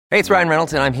Hey, it's Ryan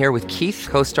Reynolds, and I'm here with Keith,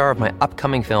 co-star of my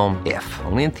upcoming film, If,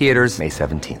 only in theaters May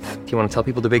 17th. Do you want to tell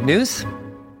people the big news?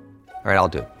 All right, I'll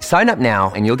do it. Sign up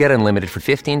now and you'll get unlimited for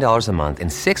 $15 a month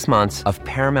and 6 months of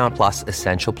Paramount Plus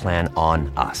Essential Plan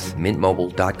on us.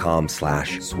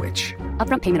 MintMobile.com/switch.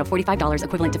 Upfront payment of $45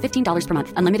 equivalent to $15 per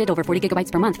month. Unlimited over 40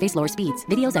 gigabytes per month. Face lower speeds.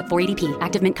 Videos at 480p.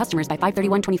 Active Mint customers by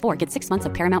 531.24 get 6 months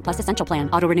of Paramount Plus Essential Plan.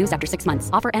 Auto renews after 6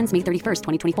 months. Offer ends May 31st,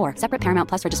 2024. Separate Paramount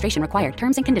Plus registration required.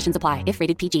 Terms and conditions apply if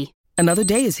rated PG. Another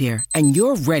day is here, and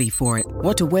you're ready for it.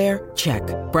 What to wear? Check.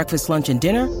 Breakfast, lunch, and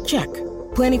dinner? Check.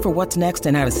 Planning for what's next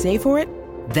and how to save for it?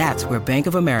 That's where Bank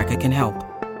of America can help.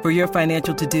 For your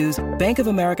financial to-dos, Bank of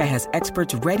America has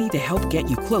experts ready to help get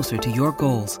you closer to your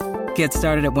goals. Get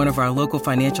started at one of our local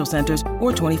financial centers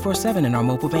or 24/7 in our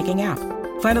mobile banking app.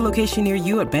 Find a location near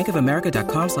you at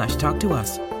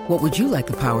bankofamerica.com/talktous. What would you like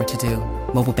the power to do?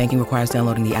 Mobile banking requires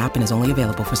downloading the app and is only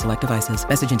available for select devices.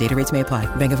 Message and data rates may apply.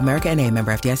 Bank of America N.A.,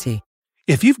 member FDIC.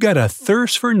 If you've got a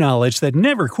thirst for knowledge that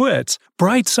never quits,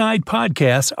 Brightside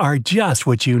Podcasts are just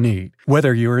what you need.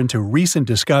 Whether you're into recent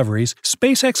discoveries,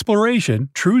 space exploration,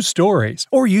 true stories,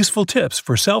 or useful tips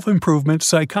for self-improvement,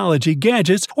 psychology,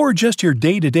 gadgets, or just your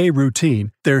day-to-day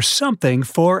routine, there's something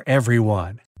for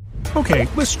everyone. Okay,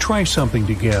 let's try something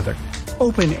together.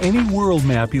 Open any world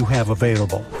map you have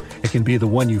available. It can be the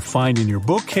one you find in your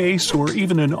bookcase or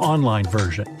even an online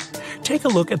version. Take a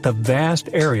look at the vast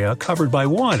area covered by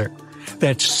water.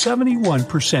 That's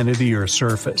 71% of the Earth's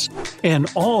surface. And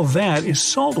all that is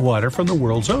salt water from the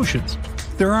world's oceans.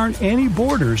 There aren't any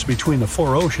borders between the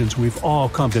four oceans we've all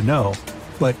come to know.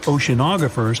 But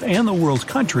oceanographers and the world's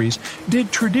countries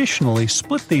did traditionally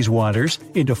split these waters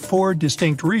into four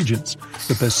distinct regions: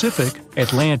 the Pacific,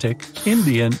 Atlantic,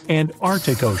 Indian, and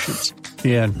Arctic Oceans.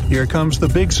 And here comes the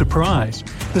big surprise.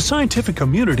 The scientific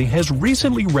community has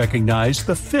recently recognized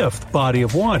the fifth body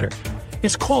of water.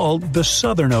 It's called the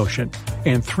Southern Ocean,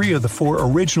 and 3 of the 4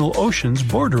 original oceans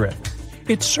border it.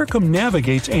 It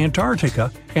circumnavigates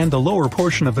Antarctica and the lower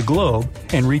portion of the globe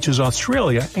and reaches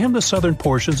Australia and the southern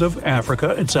portions of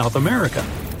Africa and South America.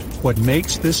 What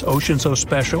makes this ocean so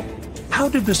special? How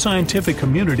did the scientific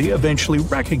community eventually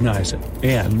recognize it?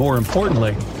 And more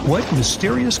importantly, what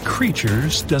mysterious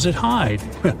creatures does it hide?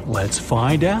 Let's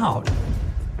find out.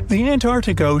 The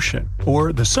Antarctic Ocean,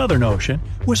 or the Southern Ocean,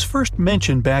 was first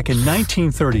mentioned back in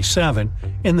 1937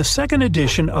 in the second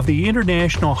edition of the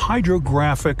International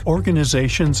Hydrographic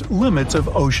Organization's Limits of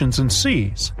Oceans and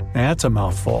Seas. That's a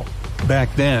mouthful.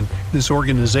 Back then, this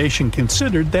organization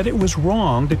considered that it was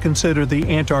wrong to consider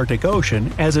the Antarctic Ocean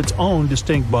as its own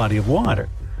distinct body of water.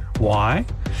 Why?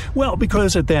 Well,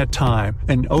 because at that time,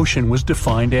 an ocean was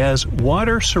defined as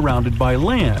water surrounded by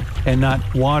land, and not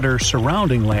water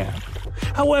surrounding land.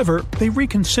 However, they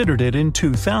reconsidered it in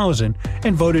 2000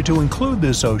 and voted to include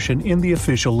this ocean in the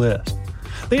official list.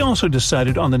 They also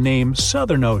decided on the name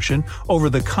Southern Ocean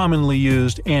over the commonly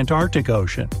used Antarctic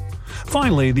Ocean.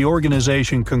 Finally, the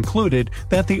organization concluded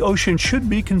that the ocean should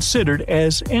be considered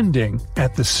as ending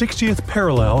at the 60th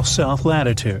parallel south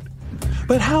latitude.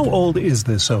 But how old is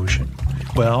this ocean?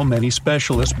 Well, many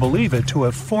specialists believe it to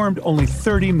have formed only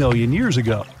 30 million years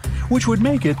ago, which would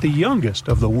make it the youngest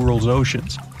of the world's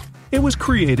oceans. It was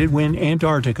created when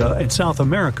Antarctica and South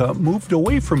America moved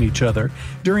away from each other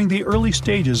during the early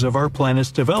stages of our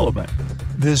planet's development.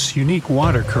 This unique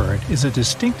water current is a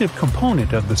distinctive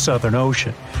component of the Southern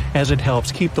Ocean, as it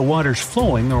helps keep the waters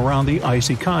flowing around the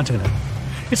icy continent.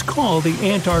 It's called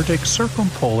the Antarctic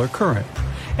Circumpolar Current,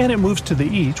 and it moves to the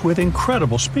east with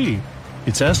incredible speed.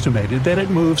 It's estimated that it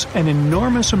moves an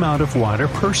enormous amount of water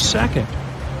per second.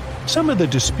 Some of the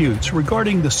disputes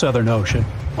regarding the Southern Ocean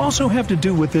also have to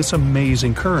do with this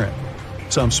amazing current.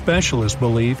 Some specialists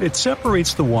believe it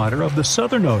separates the water of the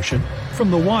Southern Ocean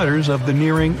from the waters of the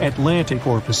nearing Atlantic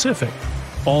or Pacific.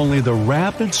 Only the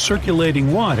rapid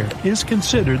circulating water is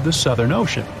considered the Southern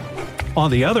Ocean.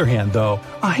 On the other hand, though,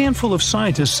 a handful of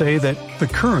scientists say that the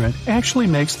current actually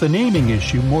makes the naming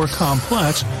issue more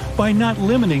complex by not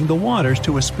limiting the waters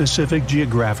to a specific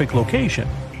geographic location.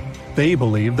 They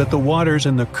believe that the waters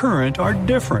in the current are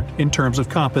different in terms of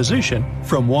composition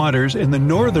from waters in the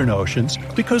northern oceans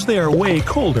because they are way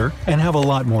colder and have a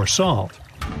lot more salt.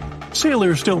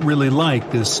 Sailors don't really like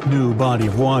this new body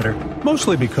of water,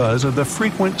 mostly because of the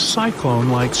frequent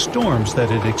cyclone-like storms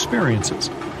that it experiences.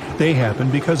 They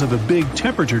happen because of the big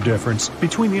temperature difference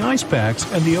between the ice packs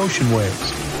and the ocean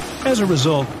waves. As a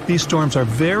result, these storms are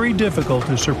very difficult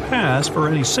to surpass for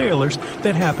any sailors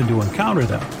that happen to encounter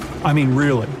them. I mean,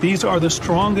 really, these are the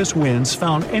strongest winds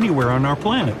found anywhere on our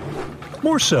planet.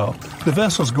 More so, the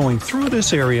vessels going through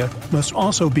this area must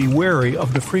also be wary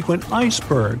of the frequent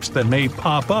icebergs that may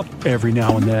pop up every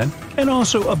now and then, and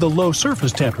also of the low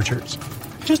surface temperatures.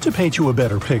 Just to paint you a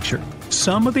better picture,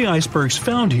 some of the icebergs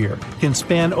found here can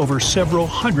span over several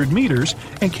hundred meters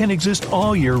and can exist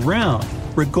all year round,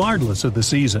 regardless of the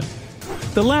season.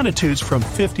 The latitudes from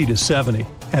 50 to 70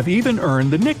 have even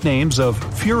earned the nicknames of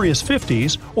Furious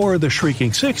 50s or the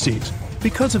Shrieking 60s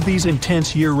because of these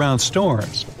intense year-round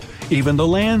storms. Even the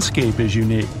landscape is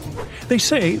unique. They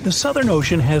say the Southern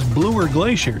Ocean has bluer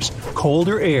glaciers,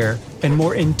 colder air, and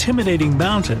more intimidating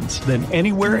mountains than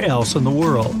anywhere else in the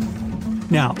world.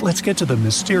 Now, let's get to the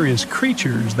mysterious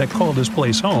creatures that call this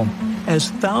place home,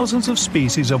 as thousands of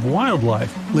species of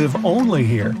wildlife live only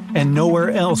here and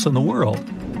nowhere else in the world.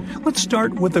 Let's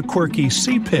start with the quirky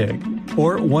sea pig,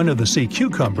 or one of the sea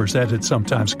cucumbers as it's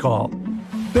sometimes called.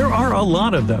 There are a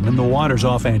lot of them in the waters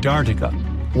off Antarctica.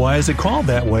 Why is it called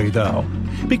that way, though?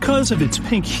 Because of its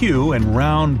pink hue and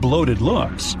round, bloated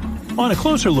looks. On a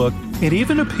closer look, it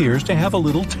even appears to have a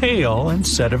little tail and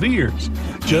set of ears,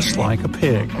 just like a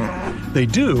pig. They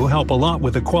do help a lot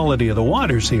with the quality of the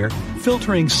waters here,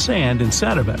 filtering sand and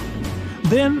sediment.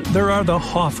 Then there are the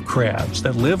Hoff crabs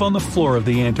that live on the floor of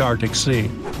the Antarctic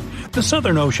Sea. The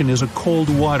Southern Ocean is a cold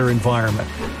water environment,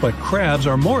 but crabs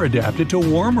are more adapted to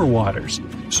warmer waters.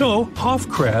 So, Hoff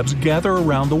crabs gather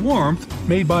around the warmth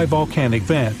made by volcanic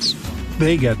vents.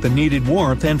 They get the needed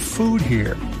warmth and food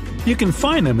here. You can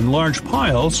find them in large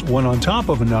piles, one on top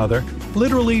of another,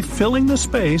 literally filling the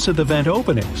space at the vent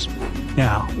openings.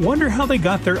 Now, wonder how they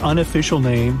got their unofficial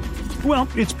name? Well,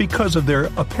 it's because of their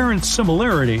apparent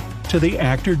similarity to the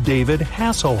actor David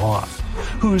Hasselhoff,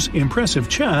 whose impressive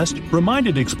chest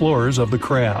reminded explorers of the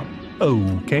crab.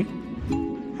 Okay.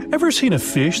 Ever seen a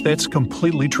fish that's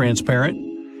completely transparent?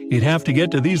 You'd have to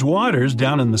get to these waters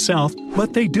down in the south,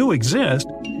 but they do exist,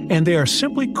 and they are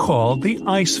simply called the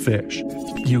ice fish.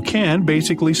 You can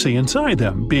basically see inside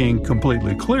them, being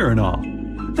completely clear and all.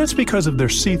 That's because of their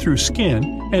see-through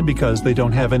skin and because they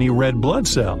don't have any red blood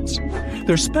cells.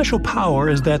 Their special power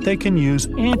is that they can use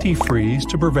antifreeze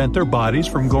to prevent their bodies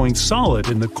from going solid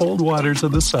in the cold waters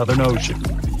of the Southern Ocean.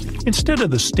 Instead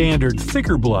of the standard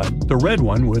thicker blood, the red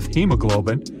one with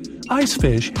hemoglobin, ice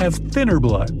fish have thinner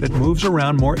blood that moves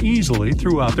around more easily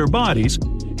throughout their bodies,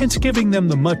 hence giving them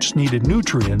the much-needed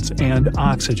nutrients and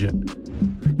oxygen.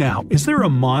 Now, is there a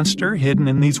monster hidden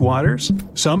in these waters?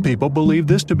 Some people believe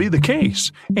this to be the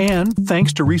case, and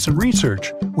thanks to recent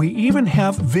research, we even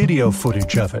have video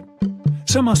footage of it.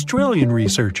 Some Australian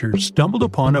researchers stumbled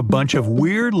upon a bunch of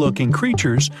weird-looking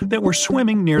creatures that were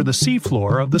swimming near the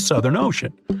seafloor of the Southern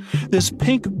Ocean. This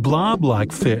pink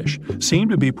blob-like fish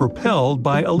seemed to be propelled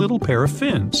by a little pair of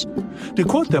fins. To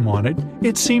quote them on it,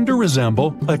 it seemed to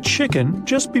resemble a chicken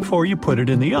just before you put it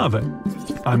in the oven.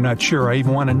 I'm not sure I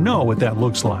even want to know what that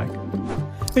looks like.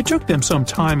 It took them some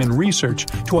time and research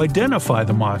to identify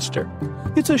the monster.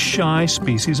 It's a shy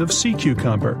species of sea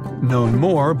cucumber, known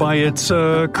more by its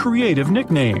creative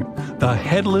nickname, the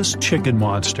headless chicken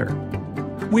monster.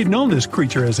 We've known this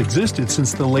creature has existed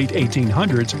since the late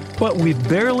 1800s, but we've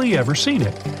barely ever seen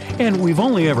it. And we've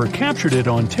only ever captured it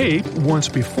on tape once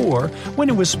before when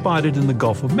it was spotted in the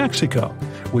Gulf of Mexico,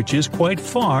 which is quite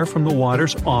far from the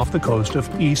waters off the coast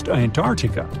of East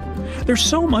Antarctica. There's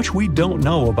so much we don't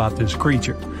know about this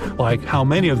creature, like how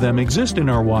many of them exist in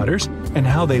our waters and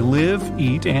how they live,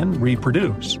 eat, and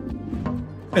reproduce.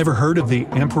 Ever heard of the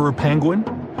emperor penguin?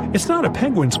 It's not a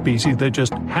penguin species that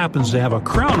just happens to have a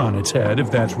crown on its head,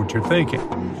 if that's what you're thinking.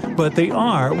 But they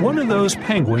are one of those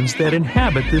penguins that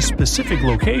inhabit this specific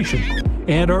location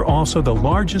and are also the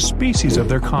largest species of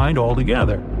their kind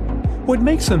altogether. What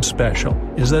makes them special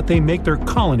is that they make their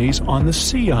colonies on the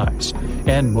sea ice,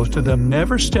 and most of them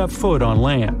never step foot on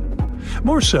land.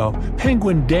 More so,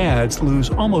 penguin dads lose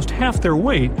almost half their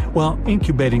weight while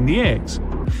incubating the eggs.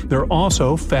 They're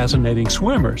also fascinating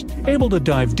swimmers, able to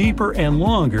dive deeper and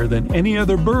longer than any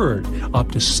other bird,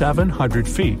 up to 700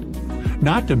 feet.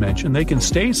 Not to mention they can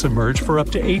stay submerged for up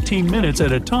to 18 minutes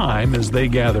at a time as they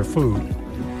gather food.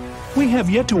 We have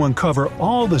yet to uncover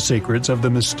all the secrets of the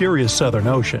mysterious Southern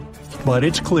Ocean, but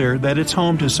it's clear that it's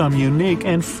home to some unique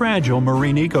and fragile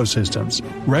marine ecosystems.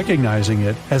 Recognizing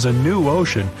it as a new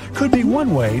ocean could be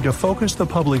one way to focus the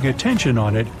public attention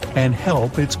on it and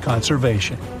help its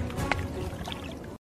conservation.